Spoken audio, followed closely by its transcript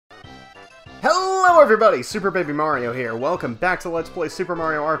Hello everybody, Super Baby Mario here. Welcome back to Let's Play Super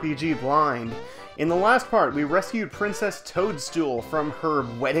Mario RPG Blind. In the last part, we rescued Princess Toadstool from her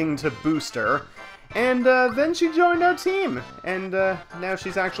wedding to Booster, and then she joined our team. And now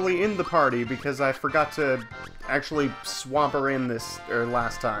she's actually in the party because I forgot to actually swap her in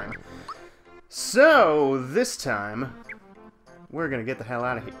last time. So, this time, we're gonna get the hell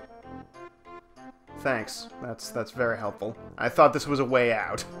out of here. Thanks, that's very helpful. I thought this was a way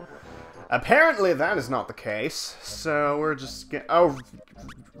out. Apparently that is not the case, so we're just oh,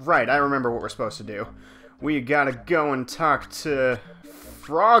 right, I remember what we're supposed to do. We gotta go and talk to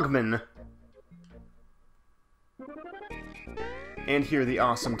Frogman. And hear the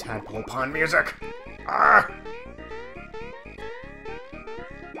awesome Tadpole Pond music. Ah!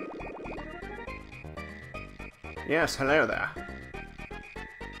 Yes, hello there.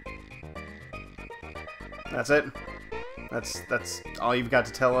 That's it? That's all you've got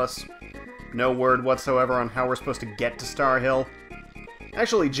to tell us? No word whatsoever on how we're supposed to get to Star Hill?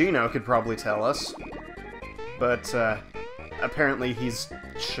 Actually, Gino could probably tell us. But, apparently he's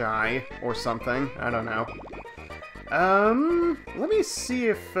shy or something. I don't know. Let me see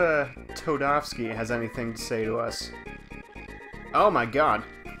if, Toadofsky has anything to say to us. Oh my god.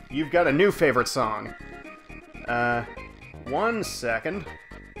 You've got a new favorite song. 1 second.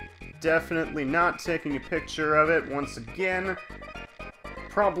 Definitely not taking a picture of it once again.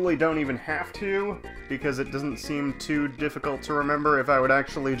 Probably don't even have to, because it doesn't seem too difficult to remember if I would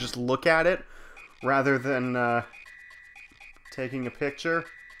actually just look at it, rather than, taking a picture.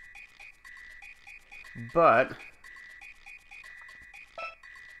 But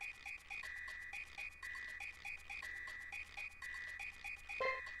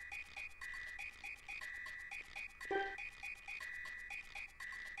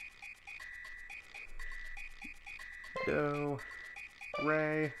do,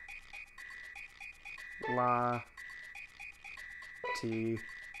 re, la, ti,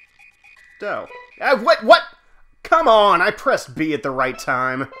 do. What? Come on, I pressed B at the right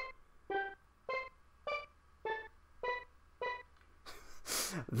time.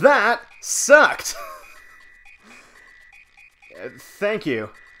 That sucked. Thank you.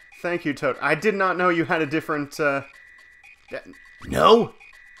 Thank you, Toad. I did not know you had a different, No?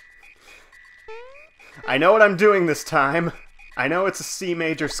 I know what I'm doing this time. I know it's a C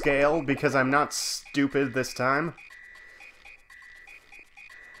major scale, because I'm not stupid this time.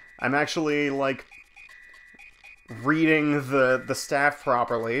 I'm actually, like, reading the staff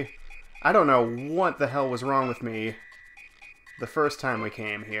properly. I don't know what the hell was wrong with me the first time we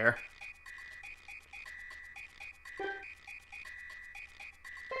came here.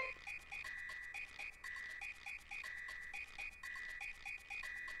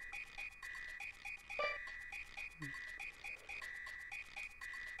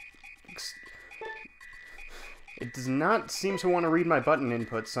 It does not seem to want to read my button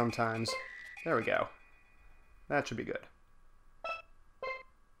input sometimes. There we go. That should be good.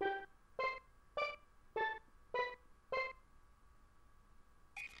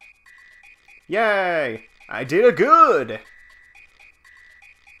 Yay! I did a good!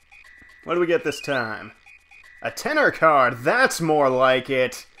 What do we get this time? A tenor card! That's more like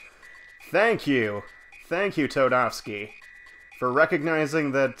it! Thank you. Thank you, Toadofsky, for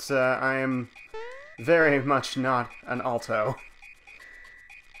recognizing that I am very much not an alto.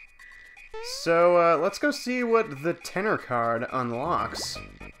 So, let's go see what the tenor card unlocks.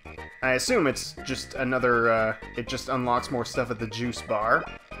 I assume it's just another, it just unlocks more stuff at the juice bar.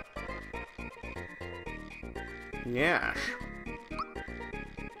 Yeah.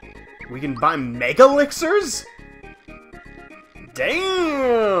 We can buy Mega Elixirs?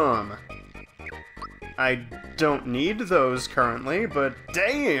 Damn! I don't need those currently, but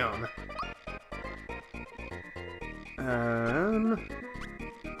damn!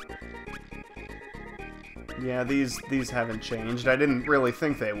 Yeah, these haven't changed. I didn't really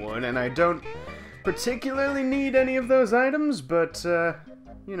think they would, and I don't particularly need any of those items, but,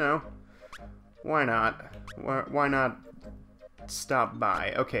 you know, why not? Why not stop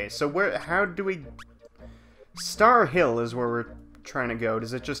by? Okay, so how do we... Star Hill is where we're trying to go.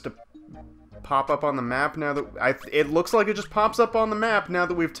 Does it just pop up on the map now that... it looks like it just pops up on the map now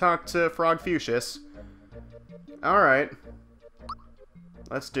that we've talked to Frogfucius. Alright.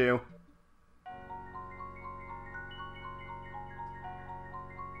 Let's do.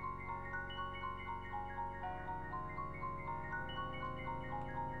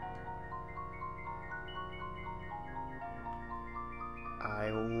 I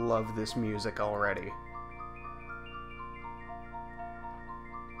love this music already.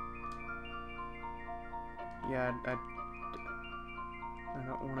 Yeah, I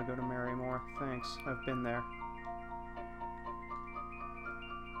don't want want to go to Marymore. Thanks, I've been there.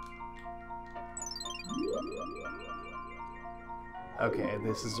 Okay,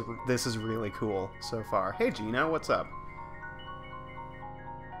 this is really cool so far. Hey Gino, what's up?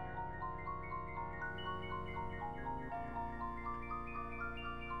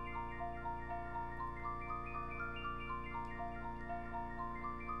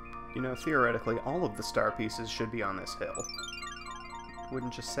 You know, theoretically, all of the star pieces should be on this hill.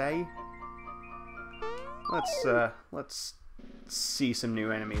 Wouldn't you say? Let's see some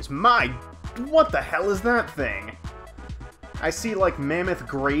new enemies. What the hell is that thing? I see, like, Mammoth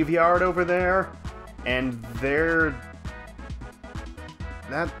Graveyard over there, and they're...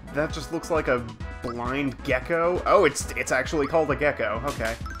 That just looks like a blind gecko. Oh, it's actually called a gecko.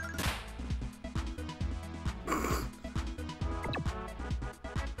 Okay.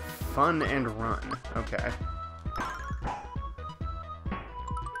 Fun and run. Okay.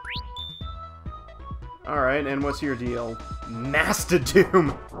 Alright, and what's your deal?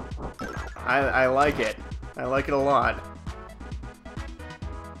 Mastadoom! I like it. I like it a lot.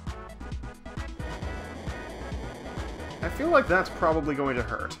 I feel like that's probably going to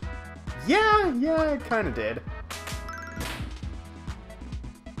hurt. Yeah, it kind of did.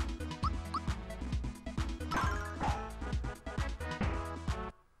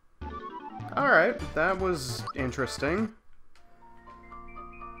 Alright, that was interesting.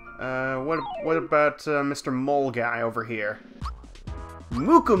 What about Mr. Mole Guy over here?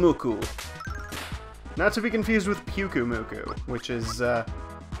 Muku Muku! Not to be confused with Puku Muku, which is, a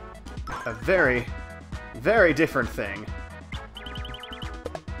very, very different thing.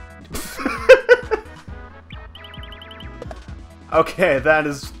 Okay, that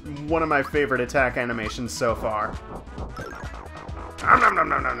is one of my favorite attack animations so far. Nom nom nom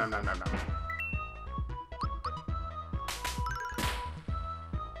nom nom nom nom nom.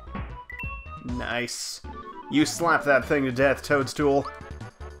 Nice. You slap that thing to death, Toadstool.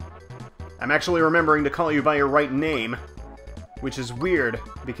 I'm actually remembering to call you by your right name, which is weird,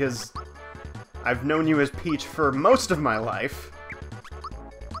 because I've known you as Peach for most of my life.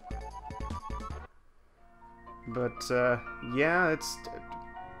 But, yeah, it's...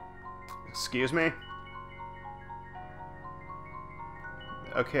 Excuse me?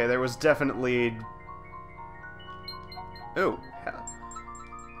 Okay, there was definitely... Oh, hell.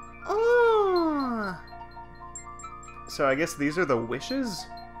 Oh! So I guess these are the wishes?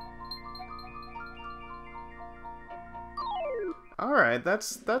 Alright,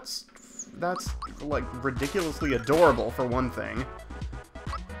 that's like ridiculously adorable for one thing.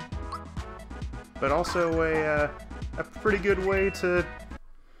 But also a pretty good way to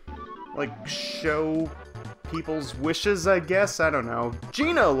like show people's wishes, I guess. I don't know.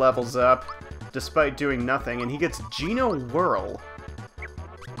 Gino levels up despite doing nothing, and he gets Gino Whirl.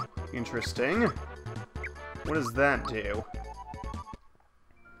 Interesting. What does that do?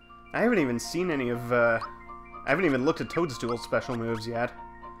 I haven't even seen any of, I haven't even looked at Toadstool's special moves yet.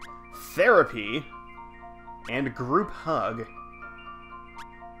 Therapy and Group Hug.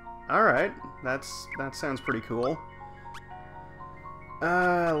 Alright, that sounds pretty cool.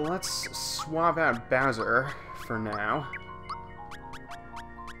 Let's swap out Bowser for now.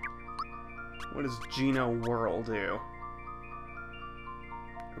 What does Gino Whirl do?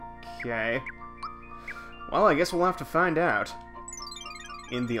 Okay. Well, I guess we'll have to find out.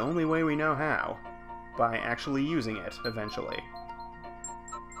 In the only way we know how. By actually using it, eventually.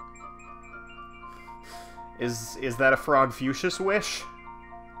 Is that a Frogfucius wish?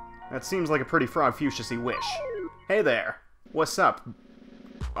 That seems like a pretty Frogfucius-y wish. Hey there. What's up?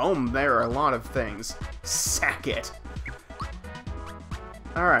 There are a lot of things. Sack it.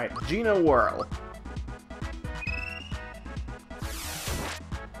 Alright, Gino Whirl.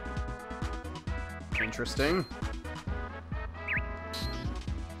 Interesting.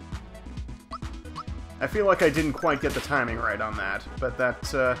 I feel like I didn't quite get the timing right on that, but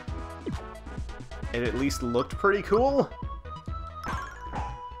that, it at least looked pretty cool.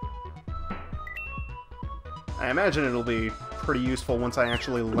 I imagine it'll be pretty useful once I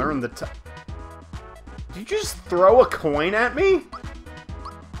actually learn the Did you just throw a coin at me?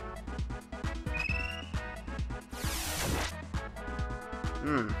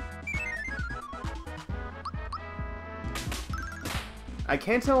 I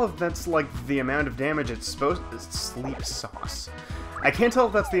can't tell if that's, like, the amount of damage it's supposed to... Sleep sauce. I can't tell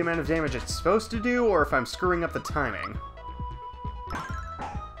if that's the amount of damage it's supposed to do, or if I'm screwing up the timing.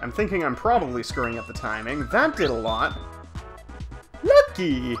 I'm thinking I'm probably screwing up the timing. That did a lot.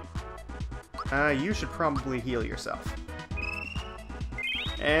 Lucky! You should probably heal yourself.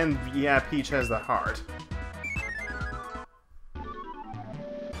 And, yeah, Peach has the heart.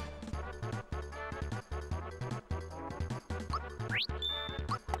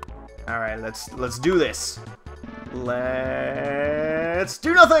 Alright, let's do this. Let's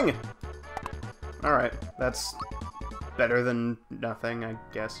do nothing! Alright, that's better than nothing, I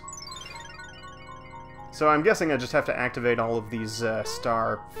guess. So I'm guessing I just have to activate all of these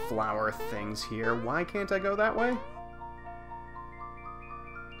star flower things here. Why can't I go that way?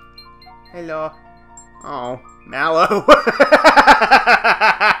 Hello. Oh, Mallow.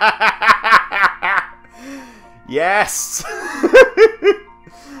 Yes!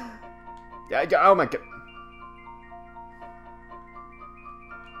 Oh my god.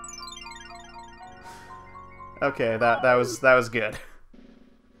 Okay, that was good.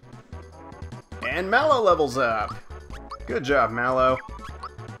 And Mallow levels up. Good job, Mallow.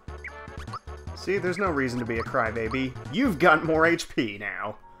 See, there's no reason to be a crybaby. You've got more HP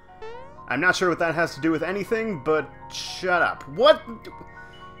now. I'm not sure what that has to do with anything, but shut up. What?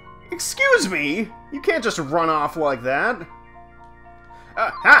 Excuse me? You can't just run off like that.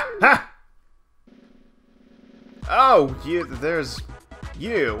 Ha! Oh, there's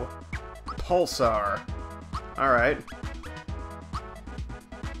you. Pulsar. Alright.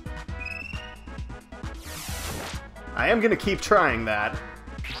 I am gonna keep trying that.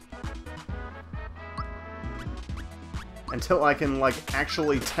 Until I can, like,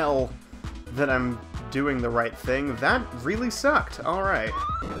 actually tell that I'm doing the right thing. That really sucked. Alright.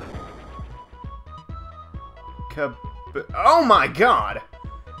 Oh my god!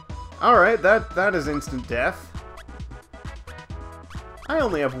 Alright, that is instant death. I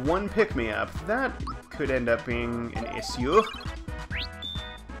only have one pick-me-up. That could end up being an issue.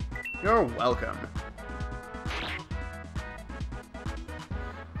 You're welcome.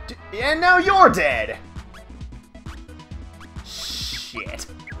 And now you're dead! Shit.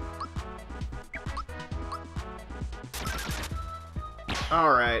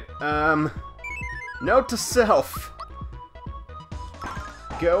 Alright, note to self.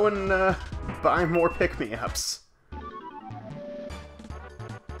 Go and, buy more pick-me-ups.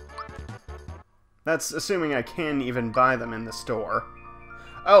 That's assuming I can even buy them in the store.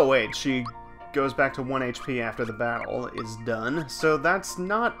 Oh wait, she goes back to 1 HP after the battle is done, so that's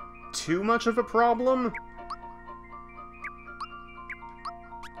not too much of a problem.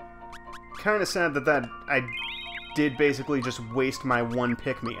 Kinda sad that I did basically just waste my one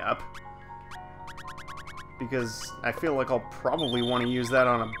pick-me-up. Because I feel like I'll probably want to use that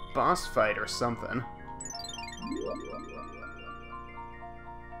on a boss fight or something.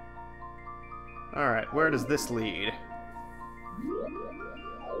 Alright, where does this lead?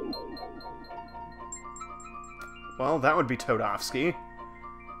 Well, that would be Todovsky.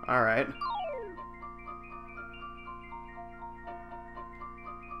 Alright.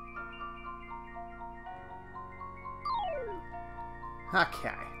 Okay.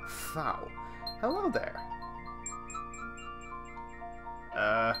 Foul. Hello there.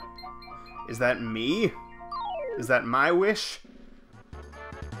 Is that me? Is that my wish?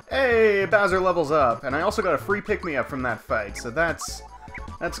 Hey, Bowser levels up, and I also got a free pick-me-up from that fight, so that's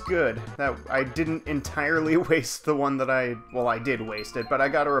good. That I didn't entirely waste the one that well, I did waste it, but I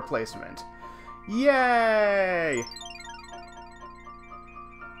got a replacement. Yay!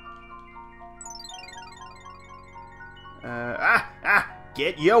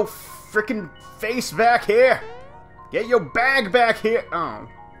 Get your frickin' face back here! Get your bag back here! Oh.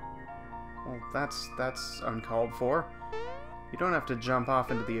 Well, that's uncalled for. You don't have to jump off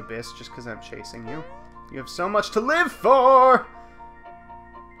into the abyss just because I'm chasing you. You have so much to live for!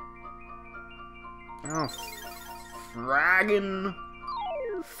 Oh, fraggin',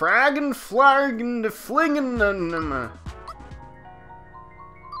 flaggin', flingin',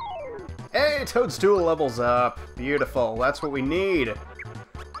 Hey, Toadstool levels up. Beautiful. That's what we need.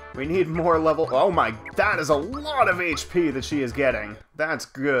 We need more level... Oh my... That is a lot of HP that she is getting. That's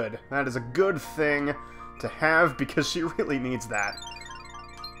good. That is a good thing to have because she really needs that.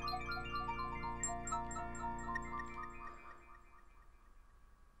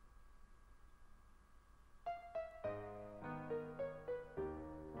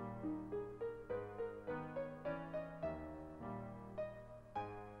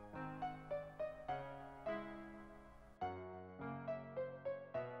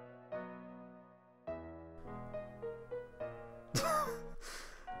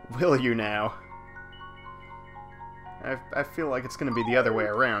 Will you now? I feel like it's gonna be the other way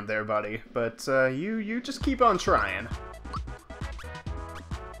around there, buddy. But, you just keep on trying.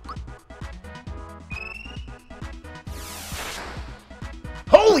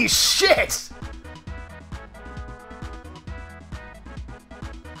 Holy shit!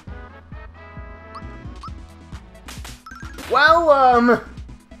 Well,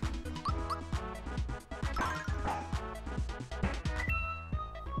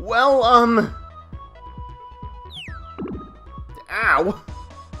 Well, Ow!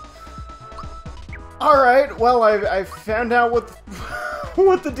 Alright, well, I found out what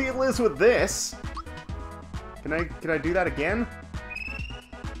what the deal is with this. Can I do that again?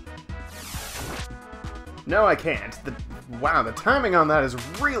 No, I can't. Wow, the timing on that is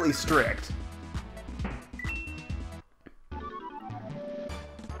really strict.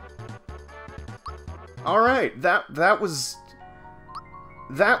 Alright, that was...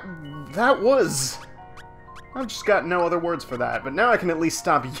 That was... I've just got no other words for that, but now I can at least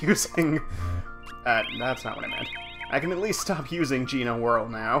stop using... that's not what I meant. I can at least stop using Geno Whirl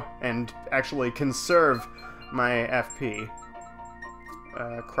now, and actually conserve my FP.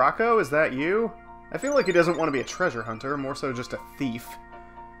 Croco, is that you? I feel like he doesn't want to be a treasure hunter, more so just a thief.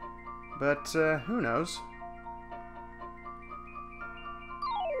 But, who knows?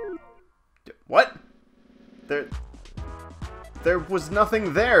 What? There was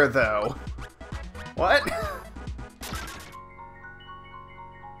nothing there, though. What?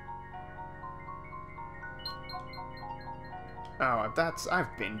 Oh,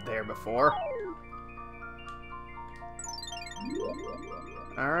 I've been there before.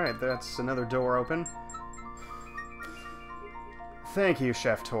 Alright, that's another door open. Thank you,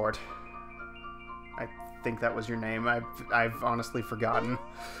 Chef Tort. I think that was your name. I've honestly forgotten.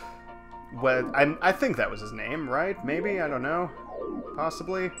 Well, I think that was his name, right? Maybe? I don't know.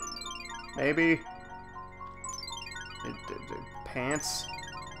 Possibly? Maybe? Pants?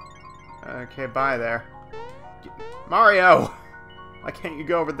 Okay, bye there. Mario! Why can't you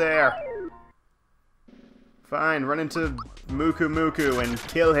go over there? Fine, run into Muku Muku and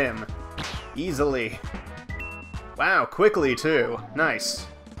kill him. Easily. Wow, quickly too. Nice.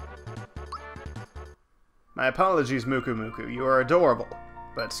 My apologies, Muku Muku. You are adorable,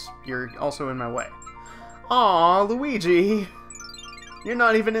 but you're also in my way. Aw, Luigi! You're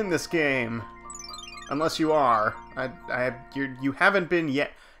not even in this game. Unless you are. You haven't been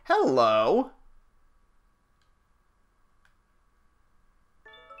yet. Hello!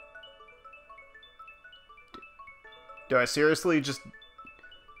 Do I seriously just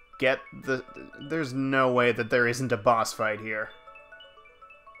get the... There's no way that there isn't a boss fight here.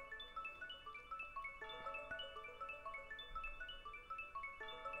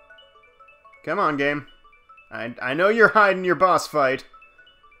 Come on, game. I know you're hiding your boss fight.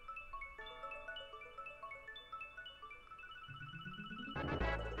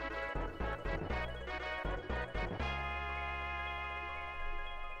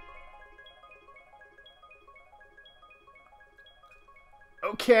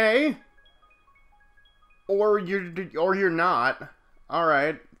 Okay. Or you're not.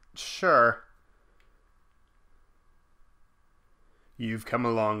 Alright, sure. You've come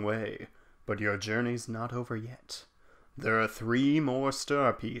a long way, but your journey's not over yet. There are 3 more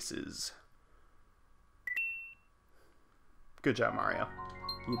star pieces. Good job, Mario.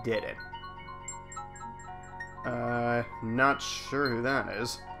 You did it. Not sure who that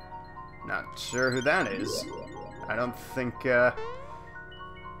is. Not sure who that is. I don't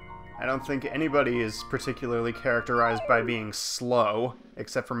think anybody is particularly characterized by being slow,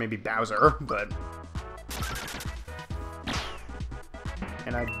 except for maybe Bowser, but...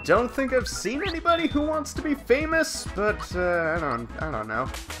 And I don't think I've seen anybody who wants to be famous, but, I don't know.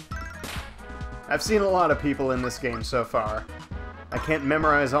 I've seen a lot of people in this game so far. I can't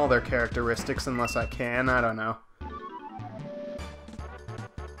memorize all their characteristics unless I can, I don't know.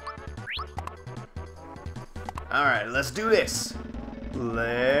 Alright, let's do this!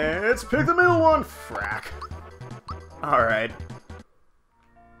 Let's pick the middle one! Frack. Alright.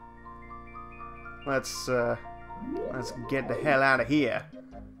 Let's get the hell out of here.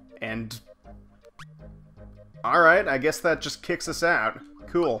 And... Alright, I guess that just kicks us out.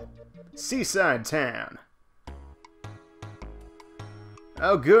 Cool. Seaside Town.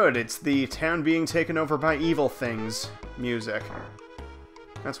 Oh good, it's the town being taken over by evil things music.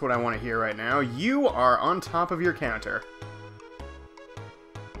 That's what I want to hear right now. You are on top of your counter.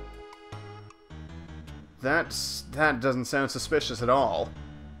 That doesn't sound suspicious at all.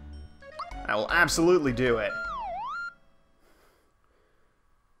 I will absolutely do it.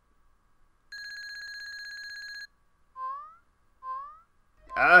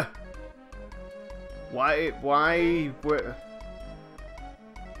 Why, were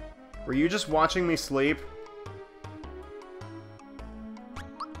you just watching me sleep?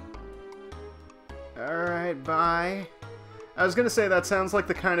 Alright, bye. I was gonna say that sounds like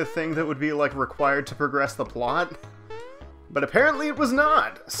the kind of thing that would be, like, required to progress the plot. But apparently it was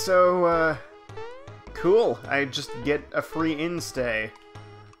not, so, cool. I just get a free in-stay.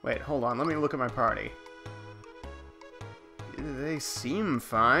 Wait, hold on, let me look at my party. They seem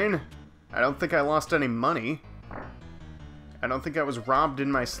fine. I don't think I lost any money. I don't think I was robbed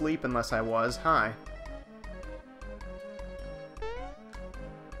in my sleep unless I was. Hi.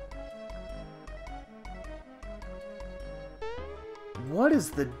 What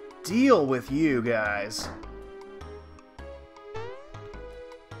is the deal with you guys?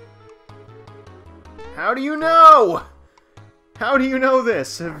 How do you know? How do you know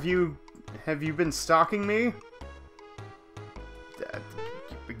this? Have you been stalking me?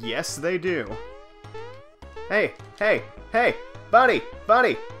 Yes, they do. Hey, hey, hey, buddy,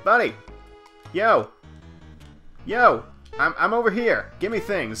 buddy, buddy. Yo. Yo, I'm over here. Give me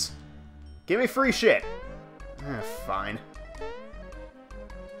things. Give me free shit. Fine.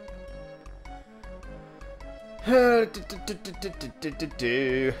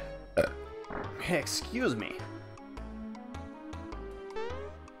 Excuse me.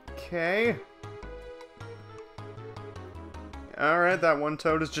 Okay. Alright, that one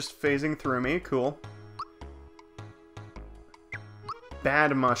toad is just phasing through me. Cool.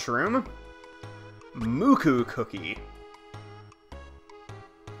 Bad mushroom. Muku cookie.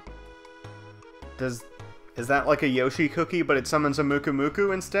 Is that like a Yoshi cookie, but it summons a Muku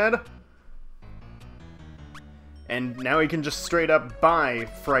Muku instead? And now we can just straight up buy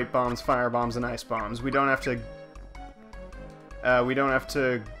fright bombs, fire bombs, and ice bombs. We don't have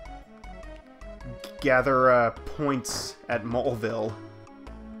to gather points at Moleville.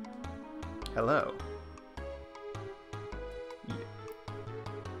 Hello.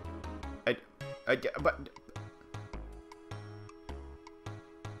 But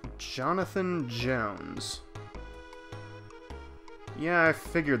Jonathan Jones. Yeah, I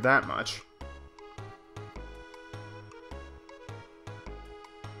figured that much.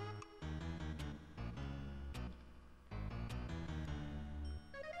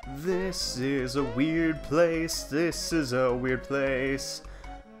 This is a weird place. This is a weird place.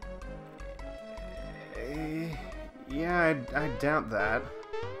 Yeah, I doubt that.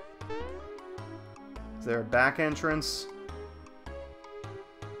 Is there a back entrance?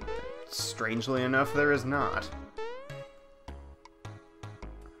 Strangely enough, there is not.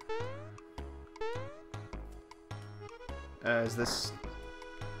 Is this...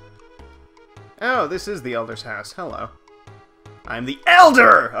 Oh, this is the Elder's house. Hello. I'm the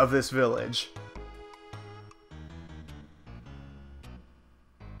Elder of this village!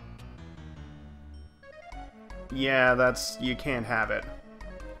 Yeah, that's... you can't have it.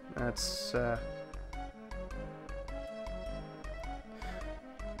 That's,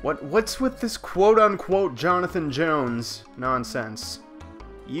 What's with this quote-unquote Jonathan Jones nonsense?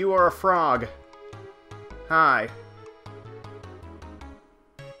 You are a frog. Hi.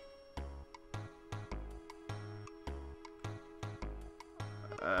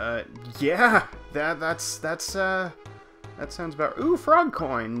 Yeah, that sounds about... Ooh, frog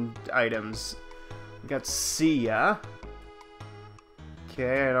coin items. We got Sia.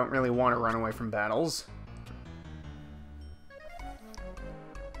 Okay, I don't really want to run away from battles.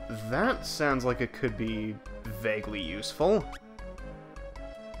 That sounds like it could be vaguely useful.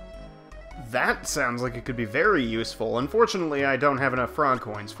 That sounds like it could be very useful. Unfortunately, I don't have enough frog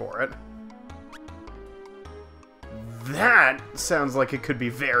coins for it. That sounds like it could be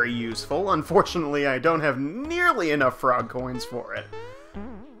very useful. Unfortunately, I don't have nearly enough frog coins for it.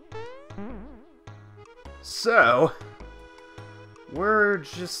 So, we're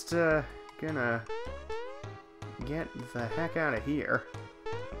just gonna get the heck out of here.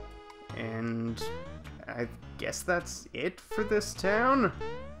 And I guess that's it for this town?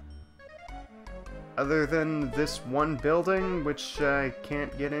 Other than this one building, which I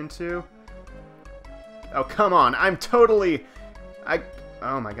can't get into? Oh, come on, I'm totally...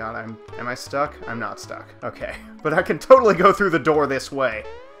 oh my god, am I stuck? I'm not stuck. Okay. But I can totally go through the door this way.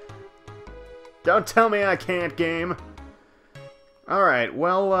 Don't tell me I can't, game. Alright,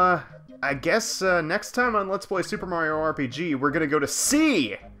 well, I guess next time on Let's Play Super Mario RPG, we're gonna go to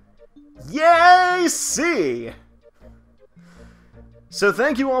C! Yay, C! So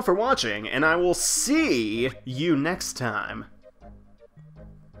thank you all for watching, and I will see you next time.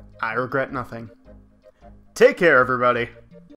 I regret nothing. Take care, everybody.